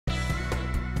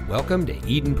Welcome to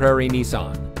Eden Prairie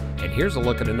Nissan, and here's a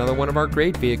look at another one of our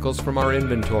great vehicles from our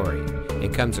inventory.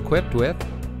 It comes equipped with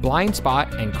blind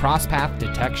spot and cross path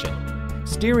detection,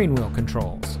 steering wheel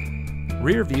controls,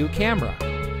 rear view camera,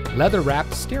 leather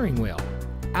wrapped steering wheel,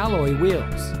 alloy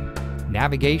wheels,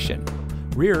 navigation,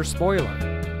 rear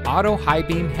spoiler, auto high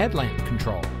beam headlamp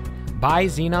control,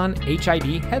 bi-xenon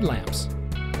HID headlamps,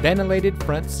 ventilated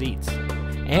front seats,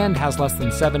 and has less than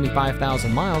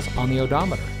 75,000 miles on the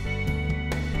odometer.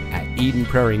 At Eden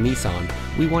Prairie Nissan,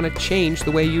 we want to change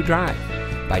the way you drive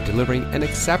by delivering an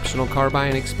exceptional car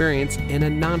buying experience in a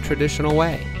non-traditional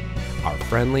way. Our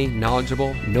friendly,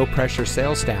 knowledgeable, no-pressure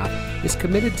sales staff is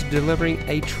committed to delivering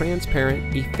a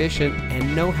transparent, efficient,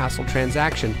 and no-hassle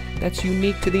transaction that's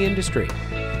unique to the industry.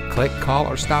 Click, call,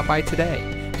 or stop by today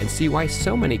and see why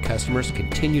so many customers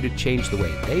continue to change the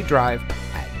way they drive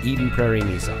at Eden Prairie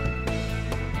Nissan.